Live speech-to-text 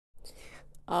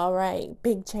All right,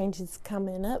 big changes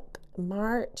coming up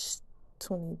March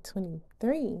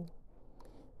 2023.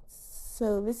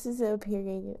 So, this is a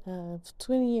period of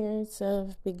 20 years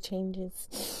of big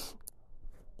changes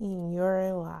in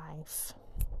your life.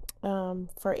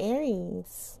 For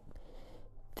Aries,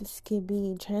 this could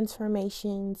be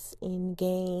transformations in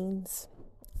gains,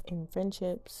 in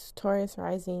friendships, Taurus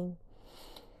rising,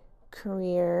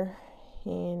 career,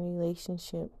 and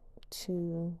relationship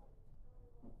to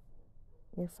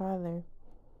your father.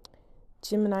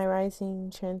 Gemini rising,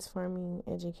 transforming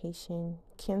education.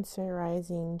 Cancer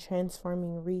rising,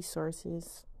 transforming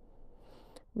resources.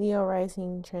 Leo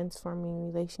rising,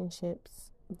 transforming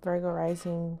relationships. Virgo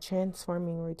rising,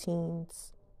 transforming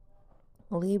routines.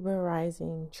 Libra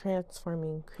rising,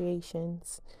 transforming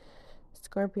creations.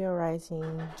 Scorpio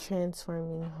rising,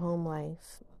 transforming home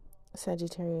life.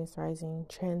 Sagittarius rising,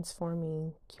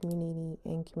 transforming community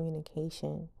and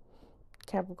communication.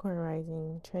 Capricorn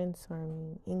rising,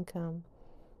 transforming income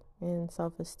and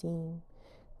self-esteem.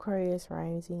 Aquarius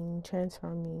rising,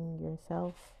 transforming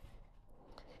yourself.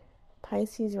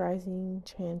 Pisces rising,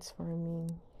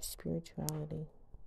 transforming spirituality.